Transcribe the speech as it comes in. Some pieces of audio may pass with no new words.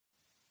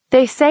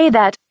They say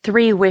that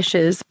 3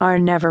 wishes are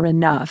never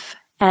enough,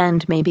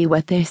 and maybe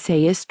what they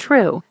say is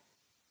true.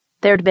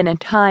 There'd been a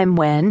time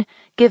when,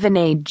 given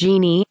a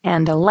genie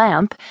and a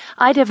lamp,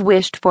 I'd have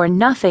wished for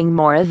nothing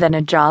more than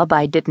a job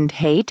I didn't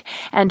hate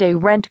and a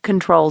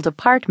rent-controlled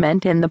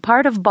apartment in the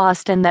part of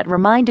Boston that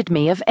reminded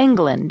me of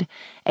England,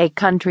 a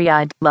country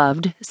I'd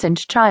loved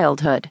since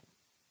childhood.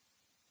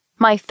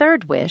 My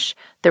 3rd wish,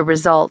 the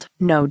result,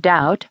 no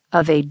doubt,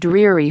 of a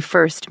dreary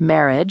first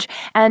marriage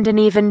and an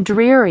even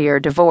drearier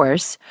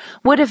divorce,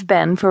 would have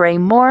been for a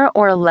more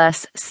or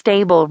less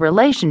stable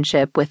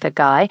relationship with a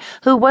guy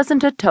who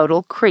wasn't a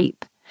total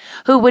creep,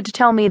 who would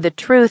tell me the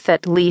truth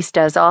at least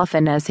as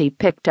often as he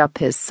picked up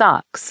his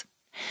socks.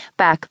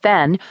 Back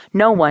then,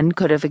 no one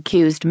could have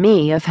accused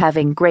me of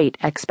having great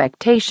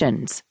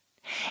expectations.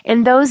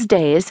 In those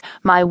days,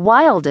 my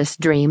wildest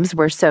dreams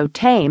were so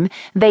tame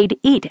they'd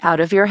eat out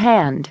of your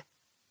hand.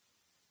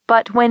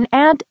 But when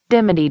Aunt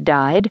Dimity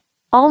died,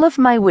 all of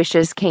my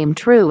wishes came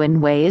true in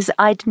ways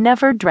I'd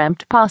never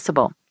dreamt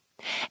possible.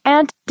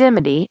 Aunt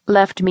Dimity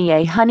left me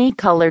a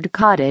honey-colored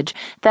cottage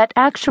that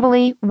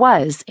actually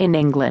was in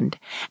England,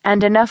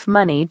 and enough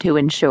money to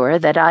ensure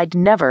that I'd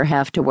never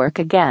have to work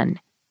again.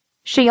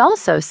 She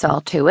also saw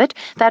to it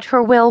that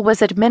her will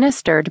was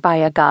administered by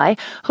a guy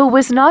who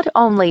was not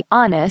only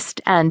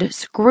honest and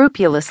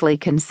scrupulously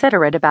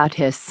considerate about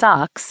his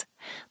socks,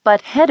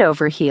 but head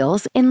over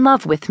heels in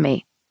love with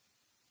me.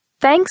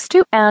 Thanks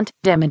to Aunt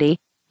Dimity,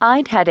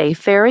 I'd had a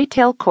fairy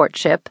tale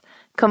courtship,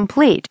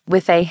 complete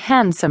with a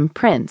handsome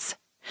prince.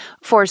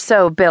 For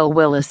so Bill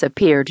Willis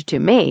appeared to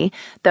me,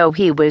 though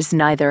he was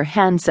neither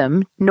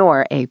handsome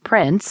nor a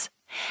prince,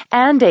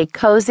 and a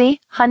cozy,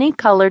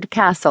 honey-colored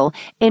castle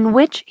in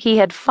which he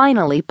had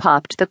finally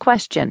popped the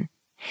question.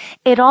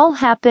 It all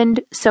happened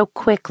so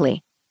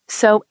quickly,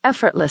 so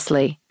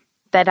effortlessly,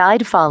 that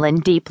I'd fallen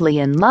deeply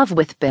in love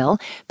with Bill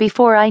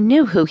before I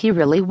knew who he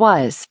really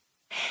was.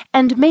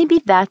 And maybe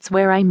that's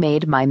where I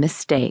made my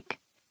mistake.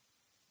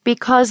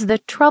 Because the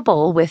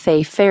trouble with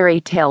a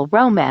fairy tale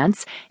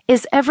romance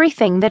is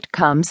everything that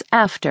comes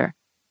after.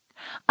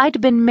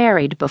 I'd been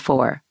married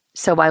before,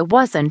 so I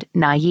wasn't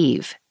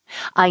naive.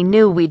 I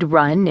knew we'd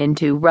run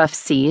into rough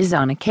seas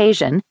on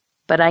occasion,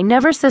 but I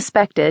never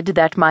suspected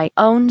that my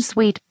own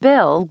sweet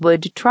Bill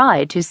would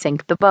try to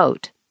sink the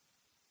boat.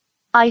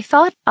 I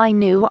thought I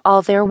knew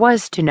all there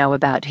was to know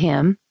about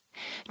him.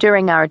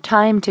 During our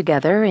time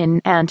together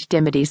in Aunt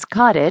Dimity's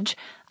cottage,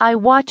 I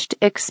watched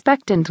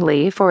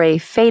expectantly for a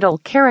fatal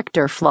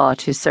character flaw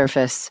to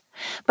surface,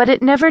 but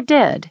it never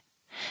did.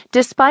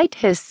 Despite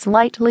his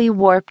slightly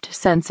warped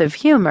sense of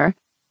humor,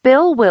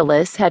 Bill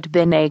Willis had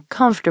been a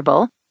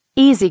comfortable,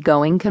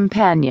 easygoing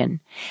companion,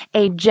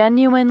 a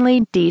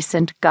genuinely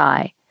decent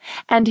guy,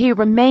 and he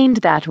remained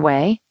that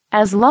way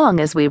as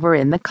long as we were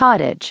in the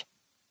cottage.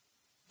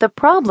 The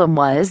problem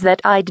was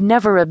that I'd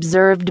never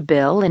observed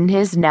Bill in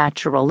his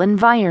natural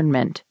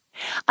environment.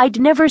 I'd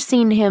never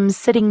seen him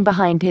sitting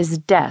behind his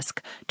desk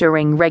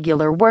during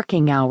regular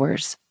working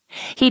hours.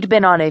 He'd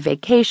been on a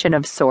vacation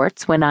of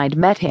sorts when I'd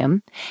met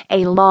him,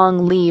 a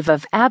long leave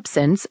of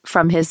absence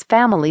from his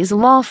family's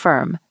law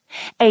firm,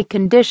 a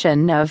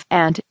condition of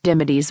Aunt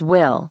Dimity's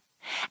will,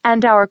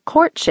 and our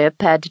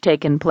courtship had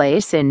taken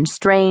place in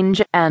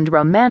strange and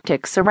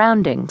romantic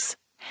surroundings.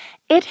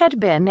 It had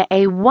been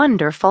a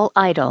wonderful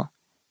idyll,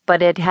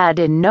 but it had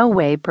in no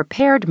way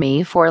prepared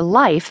me for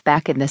life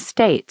back in the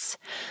States,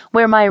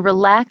 where my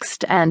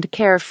relaxed and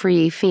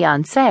carefree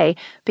fiancé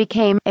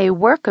became a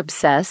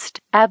work-obsessed,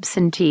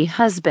 absentee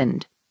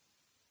husband.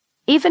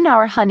 Even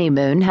our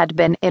honeymoon had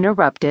been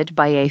interrupted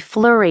by a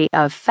flurry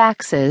of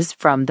faxes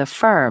from the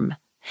firm.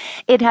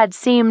 It had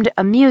seemed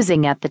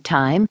amusing at the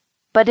time,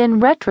 but in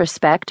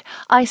retrospect,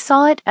 I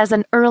saw it as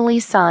an early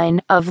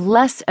sign of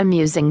less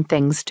amusing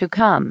things to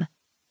come.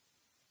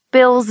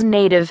 Bill's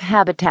native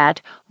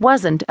habitat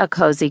wasn't a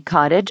cozy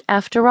cottage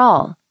after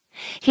all.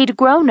 He'd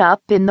grown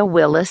up in the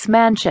Willis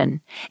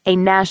Mansion, a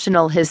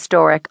National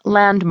Historic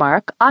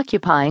Landmark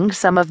occupying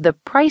some of the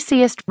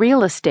priciest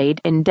real estate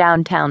in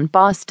downtown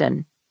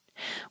Boston.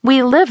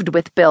 We lived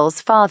with Bill's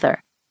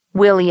father,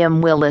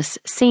 William Willis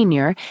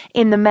Sr.,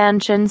 in the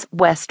mansion's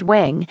West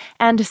Wing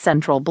and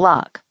Central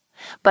Block.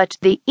 But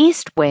the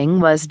East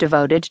Wing was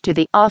devoted to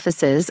the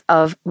offices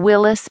of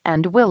Willis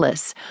and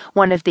Willis,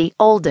 one of the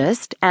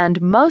oldest and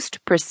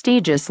most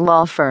prestigious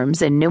law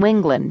firms in New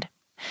England.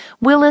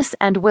 Willis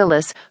and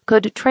Willis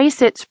could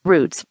trace its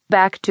roots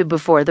back to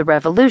before the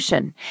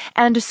Revolution,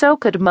 and so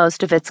could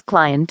most of its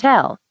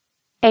clientele,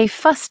 a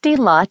fusty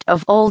lot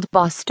of old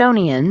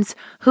Bostonians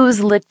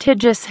whose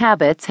litigious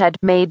habits had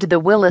made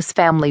the Willis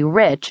family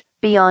rich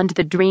beyond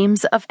the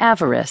dreams of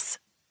avarice.